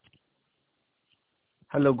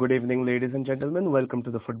Hello, good evening, ladies and gentlemen. Welcome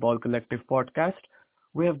to the Football Collective podcast.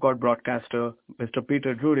 We have got broadcaster Mr.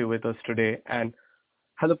 Peter Drury with us today. And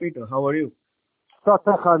hello, Peter. How are you?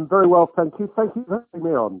 Sarthak, I'm very well, thank you. Thank you for having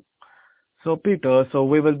me on. So, Peter,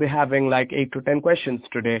 we will be having like 8 to 10 questions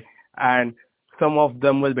today, and some of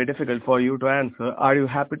them will be difficult for you to answer. Are you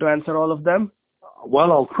happy to answer all of them?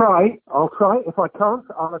 Well, I'll try. If I can't,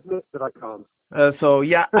 I'll admit that I can't.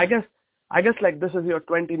 I guess like this is your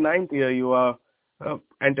 29th year you are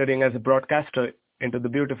entering as a broadcaster into the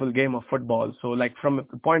beautiful game of football. So, like from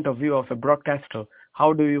the point of view of a broadcaster,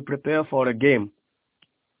 how do you prepare for a game?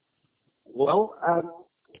 Well,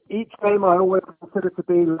 each game I always consider to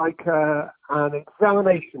be like an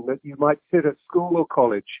examination that you might sit at school or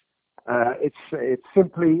college. It's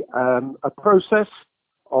simply a process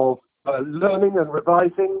of learning and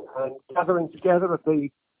revising and gathering together of the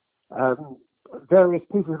various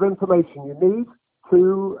pieces of information you need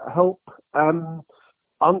to help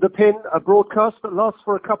underpin a broadcast that lasts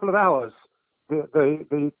for a couple of hours.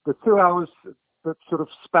 The 2 hours that sort of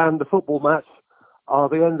span the football match are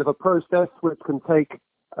the end of a process which can take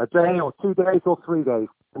a day or 2 days or 3 days,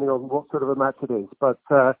 depending on what sort of a match it is. But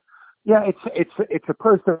it's a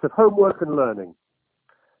process of homework and learning.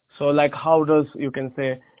 So, like, how does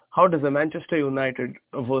a Manchester United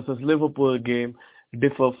versus Liverpool game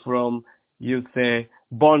differ from, you say,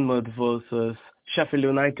 Bournemouth versus Sheffield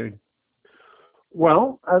United?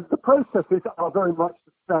 Well, the processes are very much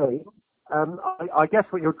the same. I guess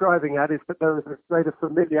what you're driving at is that there is a greater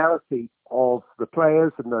familiarity of the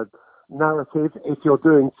players and the narrative if you're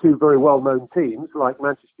doing two very well-known teams like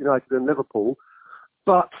Manchester United and Liverpool.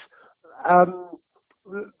 But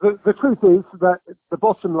the truth is that the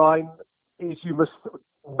bottom line is you must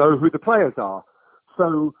know who the players are.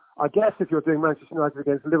 So I guess if you're doing Manchester United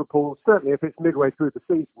against Liverpool, certainly if it's midway through the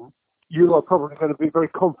season, you are probably going to be very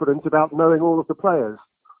confident about knowing all of the players.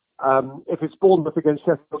 If it's Bournemouth against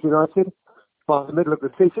Sheffield United, by the middle of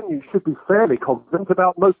the season, you should be fairly confident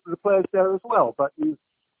about most of the players there as well. But you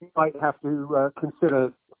might have to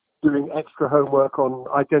consider doing extra homework on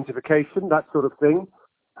identification, that sort of thing.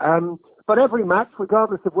 But every match,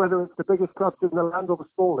 regardless of whether it's the biggest clubs in the land or the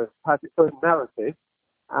smallest, has its own narrative.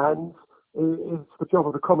 And it's the job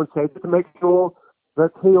of the commentator to make sure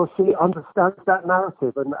that he or she understands that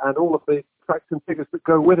narrative and all of the facts and figures that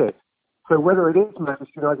go with it. So whether it is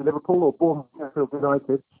Manchester United, Liverpool or Bournemouth, Sheffield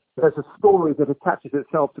United, there's a story that attaches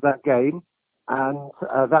itself to that game, and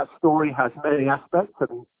that story has many aspects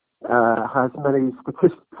and has many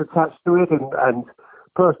statistics attached to it and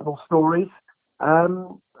personal stories.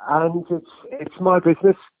 And it's my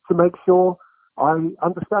business to make sure I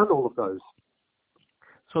understand all of those.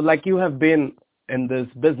 So, like, you have been in this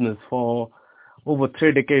business for over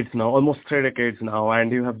 3 decades now, almost 3 decades now,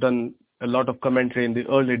 and you have done a lot of commentary in the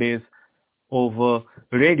early days over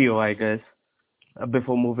radio, I guess,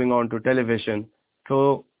 before moving on to television.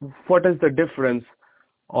 So what is the difference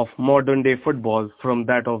of modern day football from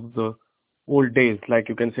that of the old days, like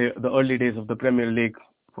you can say the early days of the Premier League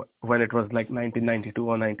when it was like 1992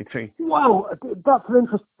 or 93? Well, that's an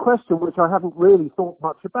interesting question which I haven't really thought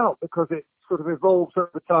much about because it sort of evolves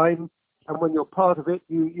over time, and when you're part of it,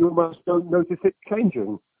 you almost don't notice it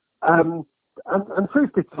changing. And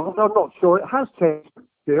truth be told, I'm not sure it has changed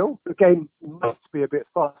still. The game must be a bit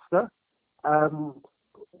faster.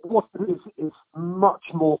 What it is much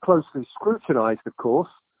more closely scrutinised, of course.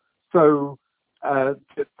 So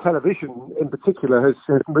television in particular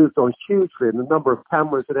has moved on hugely, and the number of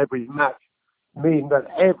cameras at every match mean that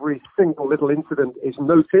every single little incident is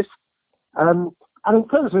noticed. And in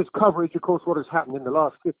terms of its coverage, of course, what has happened in the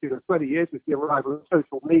last 15 or 20 years is the arrival of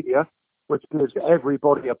social media, which gives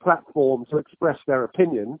everybody a platform to express their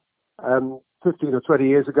opinion. 15 or 20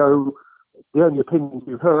 years ago, the only opinions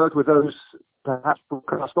you heard were those perhaps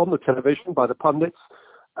broadcast on the television by the pundits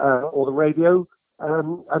or the radio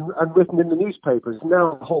and written in the newspapers.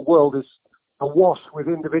 Now the whole world is awash with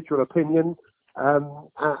individual opinion,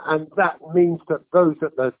 and that means that those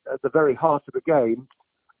at the very heart of the game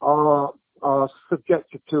are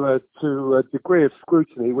subjected to a degree of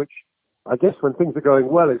scrutiny, which I guess when things are going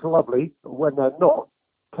well is lovely, but when they're not,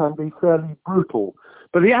 can be fairly brutal.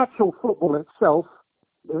 But the actual football itself,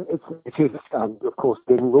 it is, of course,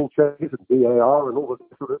 in rule changes and VAR and all of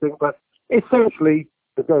this sort of thing, but essentially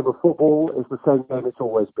the game of football is the same game it's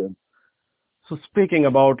always been. So speaking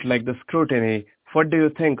about like the scrutiny, what do you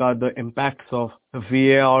think are the impacts of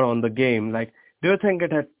VAR on the game? Like, do you think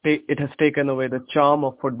it has taken away the charm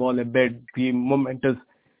of football a bit, the momentous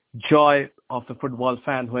joy of the football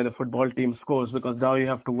fan when the football team scores, because now you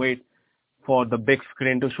have to wait for the big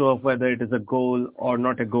screen to show up whether it is a goal or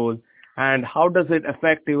not a goal? And how does it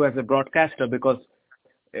affect you as a broadcaster? Because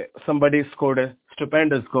somebody scored a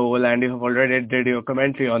stupendous goal and you have already did your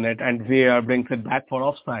commentary on it and VAR brings it back for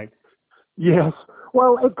offside. Yes.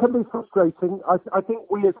 Well, it can be frustrating. I think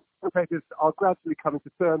we as commentators are gradually coming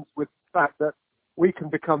to terms with the fact that we can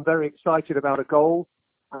become very excited about a goal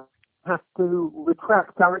and have to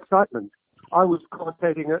retract our excitement. I was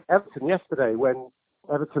commentating at Everton yesterday when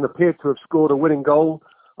Everton appeared to have scored a winning goal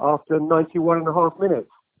after 91 and a half minutes.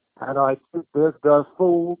 And I took the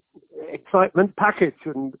full excitement package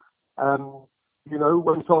and,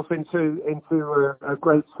 went off into a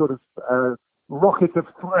great sort of rocket of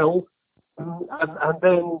thrill. And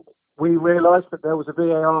then we realised that there was a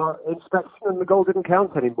VAR inspection and the goal didn't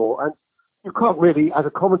count anymore. And you can't really, as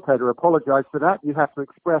a commentator, apologise for that. You have to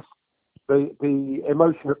express the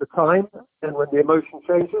emotion at the time. And when the emotion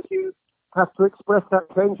changes, you have to express that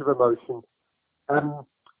change of emotion.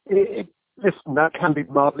 Listen, that can be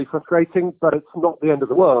mildly frustrating, but it's not the end of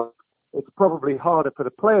the world. It's probably harder for the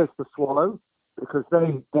players to swallow because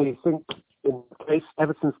they think, in case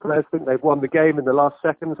Everton's players think they've won the game in the last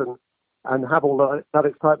seconds and have all that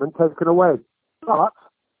excitement taken away. But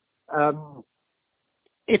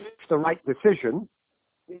if it's the right decision,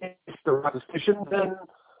 then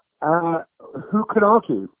who can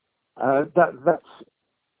argue? That's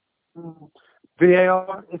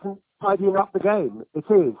VAR isn't tidying up the game. It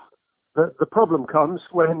is. The problem comes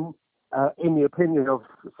when, in the opinion of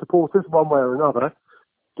supporters, one way or another,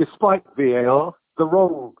 despite VAR, the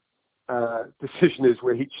wrong decision is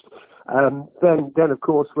reached. Then, of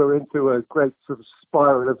course, we're into a great sort of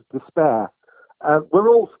spiral of despair. We're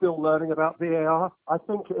all still learning about VAR. I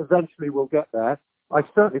think eventually we'll get there. I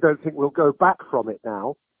certainly don't think we'll go back from it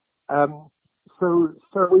now. So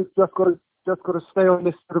we've just got to stay on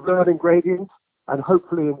this sort of learning gradient, and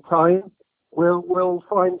hopefully in time we'll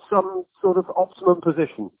find some sort of optimum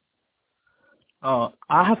position. I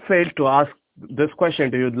have failed to ask this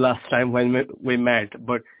question to you the last time when we met,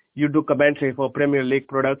 but you do commentary for Premier League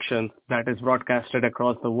productions that is broadcasted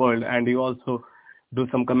across the world, and you also do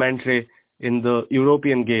some commentary in the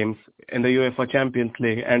European games in the UEFA Champions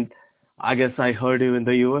League, and I guess I heard you in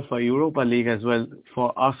the UEFA Europa League as well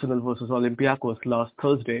for Arsenal versus Olympiacos last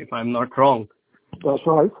Thursday, if I'm not wrong. That's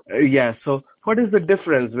right. Yeah, so what is the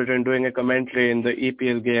difference between doing a commentary in the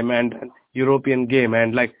EPL game and an European game,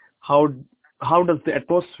 and like how does the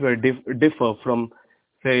atmosphere differ from,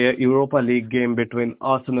 say, a Europa League game between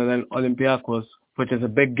Arsenal and Olympiacos, which is a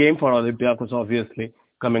big game for Olympiacos, obviously,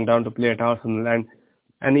 coming down to play at Arsenal, and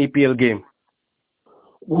an EPL game?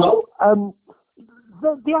 Well,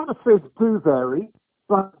 the atmospheres do vary,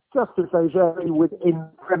 but just as they vary within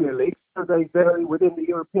the Premier League, so they vary within the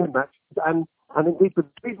European match, and indeed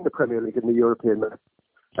between the Premier League and the European match.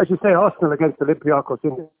 As you say, Arsenal against Olympiacos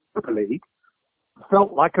in the Europa League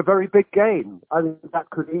felt like a very big game. I mean, that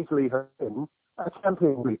could easily have been a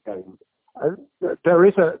Champions League game. There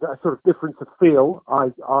is a sort of difference of feel,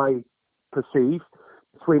 I perceive,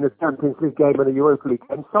 between a Champions League game and a Europa League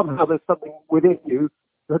game. Somehow there's something within you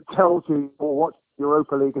that tells you or watch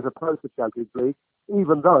Europa League as opposed to Champions League,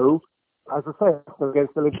 even though, as I say,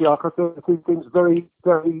 against Olympiacos, the two teams very,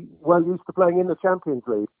 very well used to playing in the Champions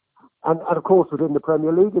League. And of course, within the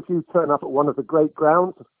Premier League, if you turn up at one of the great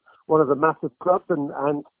grounds, one of the massive clubs,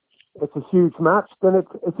 and it's a huge match, then it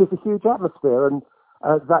is a huge atmosphere. And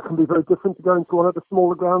that can be very different to going to one of the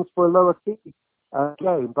smaller grounds for a lower key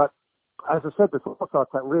game. But as I said before,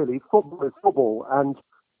 Sarthak, really, football is football, and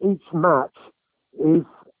each match is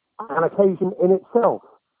an occasion in itself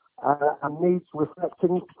and needs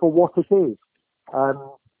reflecting for what it is.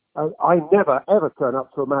 I never, ever turn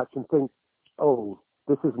up to a match and think, oh,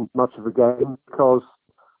 this isn't much of a game, because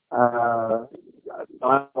I'm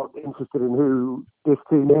not interested in who this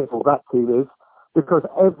team is or that team is, because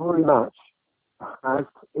every match has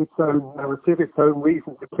its own narrative, its own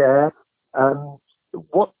reason to care.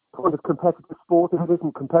 What kind of competitive sport if it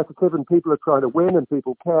isn't competitive and people are trying to win and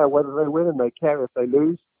people care whether they win and they care if they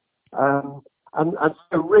lose? And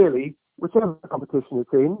so really, whichever competition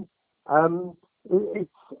it's in,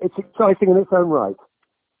 it's exciting in its own right.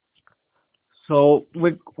 So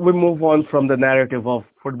we move on from the narrative of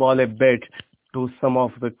football a bit to some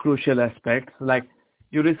of the crucial aspects. Like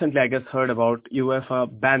you recently, I guess, heard about UEFA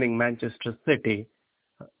banning Manchester City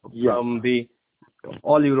from the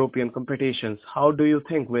all European competitions. How do you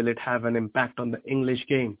think will it have an impact on the English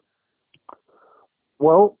game?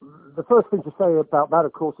 Well, the first thing to say about that,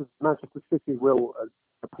 of course, is Manchester City will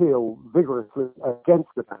appeal vigorously against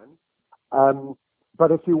the ban.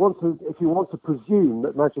 But if you want to presume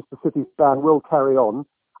that Manchester City's ban will carry on,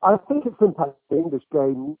 I think its impact on the English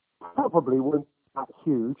game probably won't be that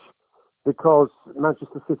huge, because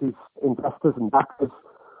Manchester City's investors and backers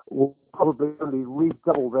will probably only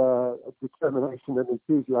redouble their determination and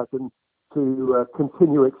enthusiasm to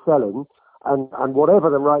continue excelling. And whatever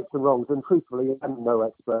the rights and wrongs, and truthfully, I'm no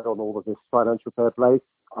expert on all of this financial fair play.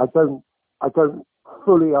 I don't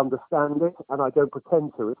fully understand it, and I don't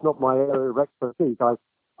pretend to. It's not my area of expertise.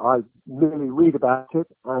 I merely read about it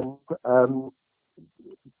and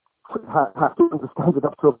have to understand it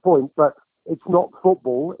up to a point. But it's not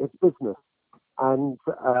football; it's business, and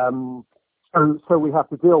so we have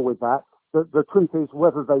to deal with that. The truth is,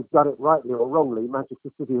 whether they've done it rightly or wrongly,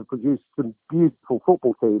 Manchester City have produced some beautiful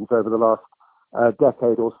football teams over the last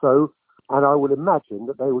decade or so, and I would imagine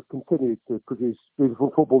that they would continue to produce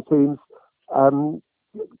beautiful football teams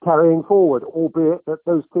carrying forward, albeit that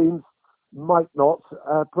those teams might not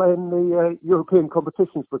play in the European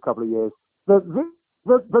competitions for a couple of years.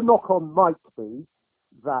 The knock-on might be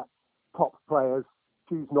that top players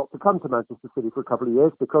choose not to come to Manchester City for a couple of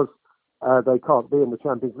years because they can't be in the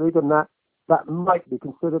Champions League, and that might be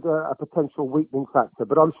considered a potential weakening factor.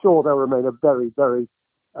 But I'm sure they'll remain a very, very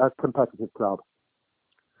competitive club.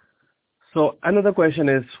 So another question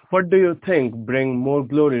is, what do you think bring more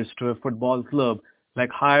glories to a football club? Like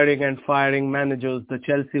hiring and firing managers the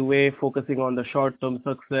Chelsea way, focusing on the short-term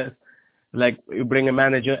success, like you bring a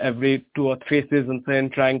manager every 2 or 3 seasons in,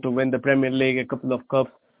 trying to win the Premier League, a couple of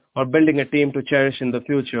cups, or building a team to cherish in the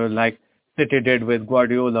future, like City did with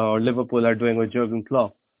Guardiola or Liverpool are doing with Jurgen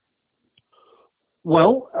Klopp?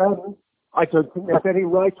 Well, I don't think there's any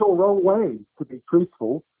right or wrong way, to be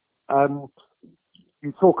truthful.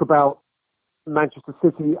 You talk about Manchester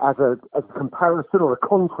City as a comparison or a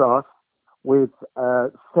contrast with,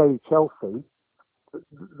 say, Chelsea.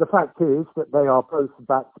 The fact is that they are both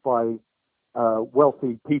backed by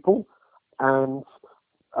wealthy people, and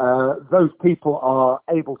those people are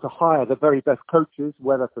able to hire the very best coaches,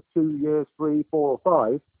 whether for 2 years, 3, 4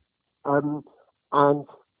 or 5, and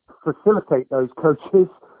facilitate those coaches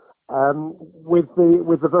with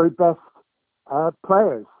the very best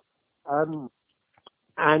players.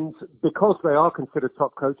 And because they are considered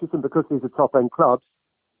top coaches and because these are top-end clubs,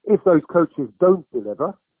 if those coaches don't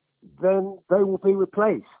deliver, then they will be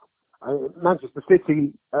replaced. Manchester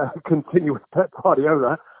City continue with Pep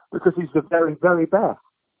Guardiola because he's the very, very best.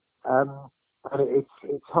 And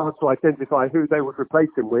it's hard to identify who they would replace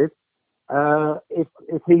him with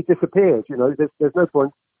if he disappears. You know, there's no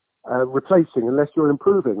point replacing unless you're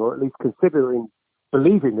improving, or at least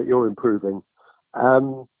believing that you're improving.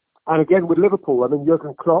 And again, with Liverpool, I mean,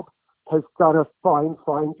 Jurgen Klopp has done a fine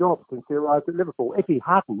job since he arrived at Liverpool. If he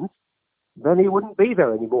hadn't, then he wouldn't be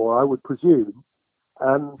there anymore, I would presume.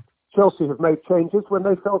 Chelsea have made changes when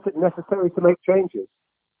they felt it necessary to make changes.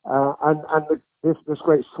 This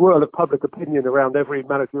great swirl of public opinion around every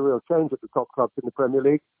managerial change at the top clubs in the Premier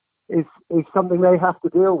League is something they have to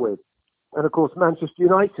deal with. And of course, Manchester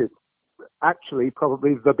United, actually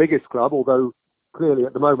probably the biggest club, although clearly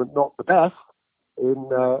at the moment not the best in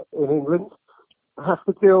England, has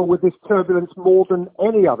to deal with this turbulence more than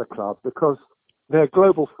any other club because their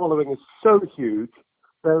global following is so huge.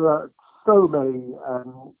 There are so many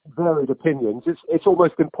varied opinions. It's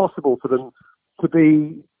almost impossible for them to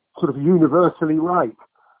be sort of universally right.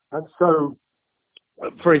 And so,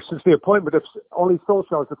 for instance, the appointment of Ole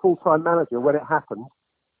Solskjaer as the full-time manager, when it happened,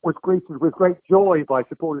 was greeted with great joy by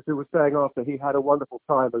supporters who were saying after he had a wonderful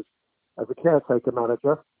time as a caretaker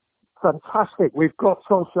manager, fantastic, we've got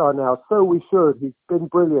Solskjaer now, so we should, he's been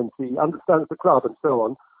brilliant, he understands the club and so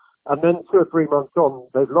on. And then 2 or 3 months on,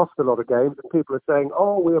 they've lost a lot of games and people are saying,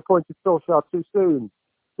 oh, we appointed Solskjaer too soon.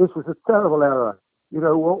 This was a terrible error. You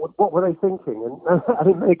know, what were they thinking? And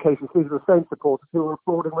in many cases, these are the same supporters who were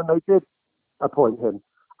applauding when they did appoint him.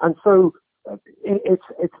 And so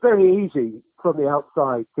it's very easy from the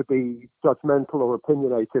outside to be judgmental or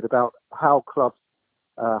opinionated about how clubs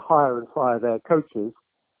hire and fire their coaches.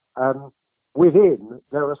 Within,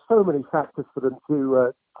 there are so many factors for them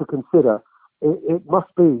to consider. It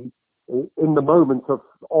must be, in the moment of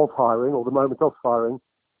hiring or the moment of firing,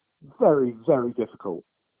 very, very difficult.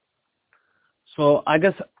 So I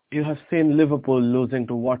guess you have seen Liverpool losing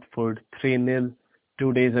to Watford 3-0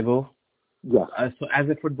 2 days ago. Yes. So as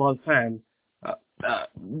a football fan,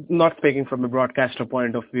 not speaking from a broadcaster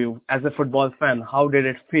point of view, as a football fan, how did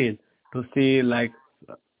it feel to see like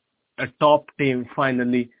a top team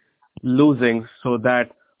finally losing so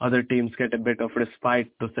that other teams get a bit of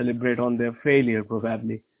respite to celebrate on their failure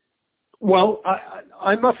probably? Well,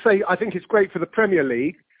 I must say, I think it's great for the Premier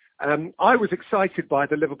League. I was excited by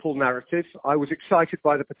the Liverpool narrative. I was excited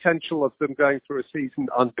by the potential of them going through a season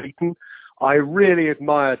unbeaten. I really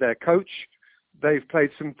admire their coach. They've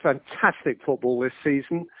played some fantastic football this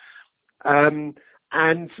season.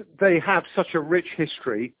 And they have such a rich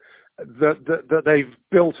history. that they've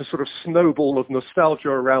built a sort of snowball of nostalgia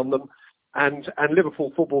around them, and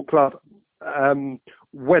Liverpool Football Club,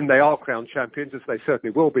 when they are crowned champions, as they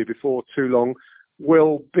certainly will be before too long,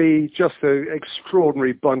 will be just an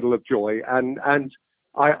extraordinary bundle of joy, and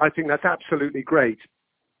I think that's absolutely great.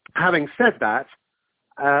 Having said that,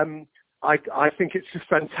 I think it's just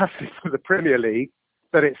fantastic for the Premier League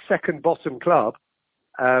that its second bottom club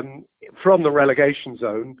from the relegation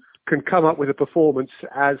zone can come up with a performance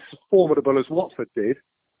as formidable as Watford did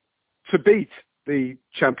to beat the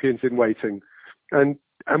champions in waiting. And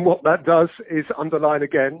what that does is underline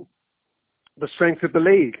again the strength of the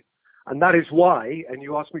league. And that is why, and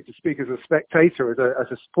you asked me to speak as a spectator,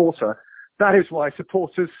 as a supporter, that is why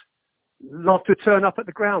supporters love to turn up at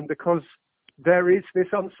the ground, because there is this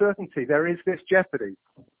uncertainty, there is this jeopardy.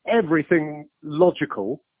 Everything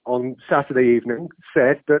logical on Saturday evening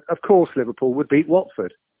said that, of course, Liverpool would beat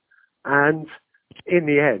Watford. And in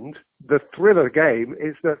the end, the thrill of the game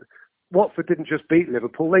is that Watford didn't just beat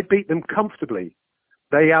Liverpool, they beat them comfortably.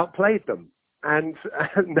 They outplayed them. And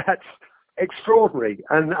that's extraordinary.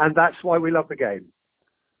 And that's why we love the game.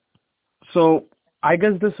 So I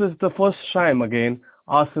guess this is the first time again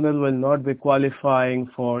Arsenal will not be qualifying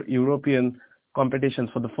for European competitions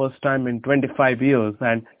for the first time in 25 years.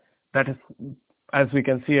 And that is, as we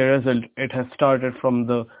can see a result, it has started from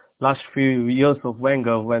the last few years of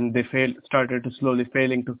Wenger, when they started to slowly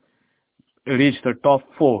failing to reach the top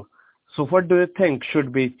four. So what do you think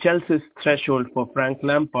should be Chelsea's threshold for Frank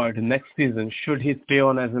Lampard next season, should he stay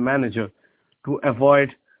on as a manager, to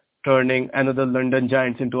avoid turning another London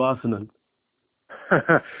Giants into Arsenal?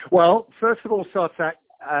 Well, first of all, Sarthak,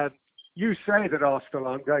 you say that Arsenal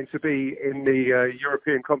aren't going to be in the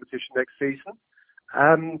European competition next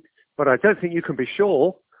season, but I don't think you can be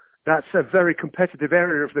sure. That's a very competitive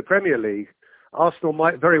area of the Premier League. Arsenal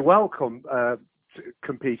might very well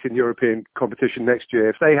compete in European competition next year.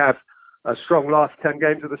 If they have a strong last 10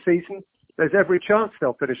 games of the season, there's every chance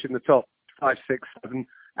they'll finish in the top 5, 6, 7.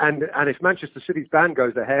 And if Manchester City's ban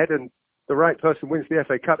goes ahead and the right person wins the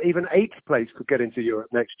FA Cup, even 8th place could get into Europe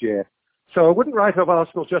next year. So I wouldn't write off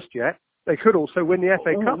Arsenal just yet. They could also win the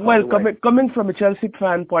FA Cup. Well, coming from a Chelsea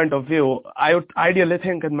fan point of view, I would ideally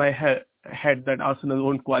think in my head that Arsenal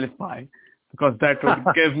won't qualify, because that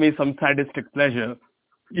would give me some sadistic pleasure.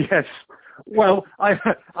 Yes. Well, I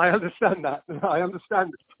understand that. I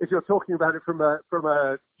understand if you're talking about it from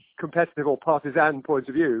a competitive or partisan point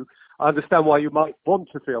of view. I understand why you might want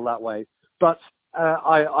to feel that way. But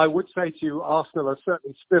I would say to you, Arsenal are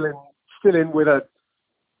certainly still in with a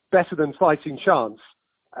better than fighting chance.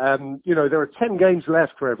 There are 10 games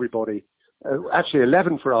left for everybody. Actually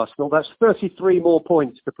 11 for Arsenal. That's 33 more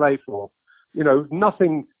points to play for.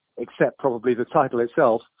 Nothing except probably the title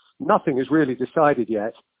itself. Nothing is really decided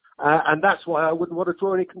yet. And that's why I wouldn't want to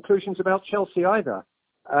draw any conclusions about Chelsea either.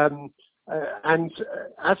 And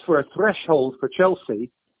as for a threshold for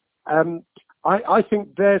Chelsea, I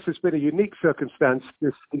think theirs has been a unique circumstance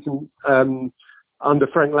this season under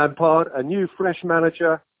Frank Lampard, a new fresh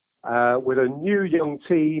manager with a new young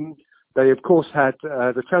team. They, of course, had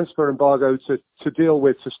the transfer embargo to deal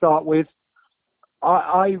with to start with.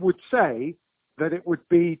 I would say that it would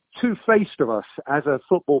be two-faced of us as a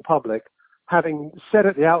football public, having said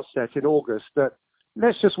at the outset in August that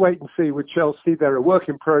let's just wait and see with Chelsea. They're a work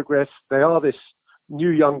in progress. They are this new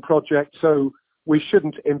young project, so we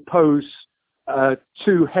shouldn't impose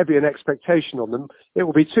too heavy an expectation on them. It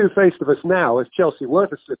will be two-faced of us now, as Chelsea were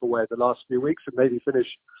to slip away the last few weeks and maybe finish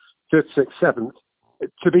 5th, 6th, 7th,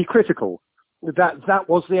 to be critical. That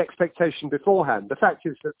was the expectation beforehand. The fact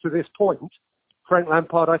is that to this point, Frank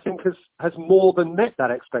Lampard, I think, has more than met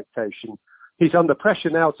that expectation. He's under pressure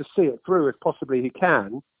now to see it through if possibly he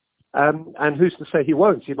can. And who's to say he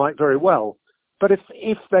won't? He might very well. But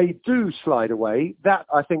if they do slide away, that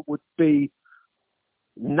I think would be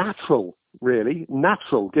natural, really,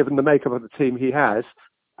 natural, given the makeup of the team he has.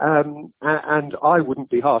 And I wouldn't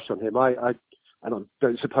be harsh on him. I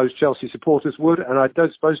don't suppose Chelsea supporters would, and I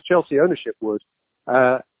don't suppose Chelsea ownership would.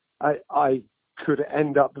 I could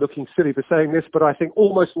end up looking silly for saying this, but I think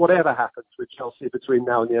almost whatever happens with Chelsea between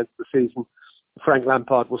now and the end of the season, Frank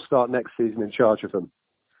Lampard will start next season in charge of them.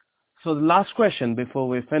 So the last question before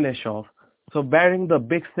we finish off. So barring the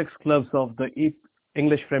big 6 clubs of the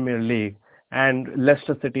English Premier League and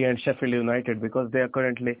Leicester City and Sheffield United, because they are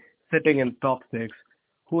currently sitting in top 6,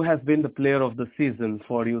 who has been the player of the season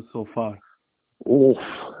for you so far? Oof.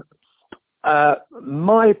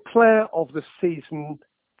 My player of the season,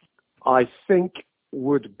 I think,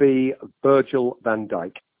 would be Virgil van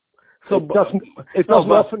Dijk. So it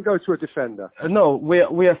doesn't often go to a defender. No, we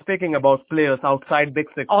are speaking about players outside Big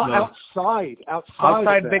Six clubs.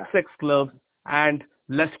 Outside Big Six clubs and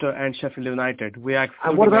Leicester and Sheffield United. We are excluding.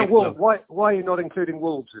 And what about Wolves? Why are you not including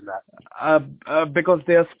Wolves in that? Because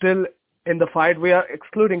they are still in the fight. We are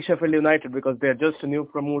excluding Sheffield United because they are just a new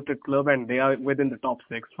promoted club and they are within the top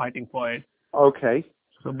 6 fighting for it. Okay.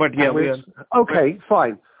 So, but yeah, we are. Okay,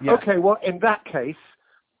 fine. Yeah. Okay, well, in that case,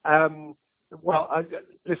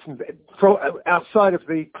 listen, outside of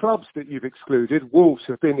the clubs that you've excluded, Wolves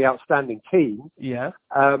have been the outstanding team. Yeah.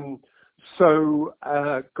 So,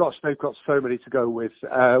 gosh, they've got so many to go with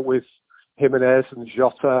Jimenez and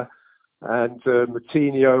Jota and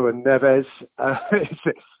Moutinho and Neves. It's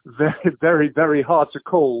very, very, very hard to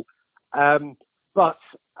call. But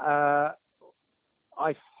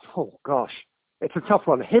it's a tough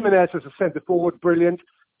one. Jimenez as a centre forward, brilliant.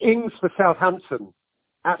 Ings for Southampton,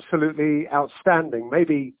 absolutely outstanding.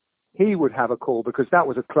 Maybe he would have a call because that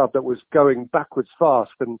was a club that was going backwards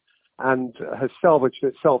fast and has salvaged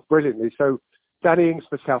itself brilliantly. So Danny Ings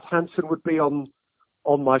for Southampton would be on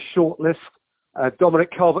my short list. Dominic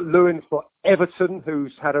Calvert-Lewin for Everton,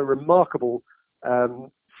 who's had a remarkable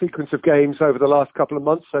sequence of games over the last couple of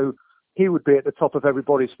months. So he would be at the top of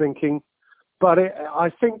everybody's thinking. But I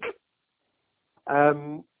think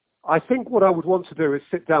what I would want to do is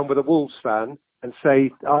sit down with a Wolves fan and say,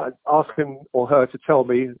 ask him or her to tell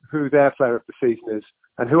me who their player of the season is.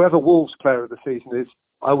 And whoever Wolves' player of the season is,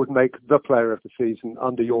 I would make the player of the season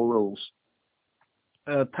under your rules.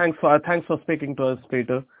 Thanks for speaking to us,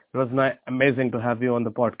 Peter. It was amazing to have you on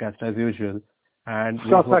the podcast as usual. And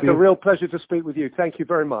Sarthak, a real pleasure to speak with you. Thank you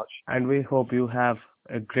very much. And we hope you have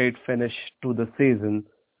a great finish to the season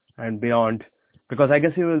and beyond, because I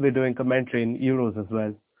guess you will be doing commentary in Euros as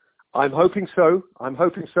well. I'm hoping so.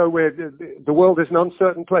 The world is an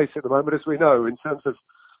uncertain place at the moment, as we know, in terms of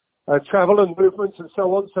travel and movements and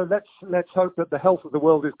so on. So let's hope that the health of the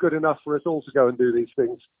world is good enough for us all to go and do these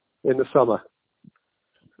things in the summer.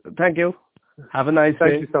 Thank you. Have a nice day.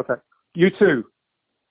 Thank you, Sarthak. You too.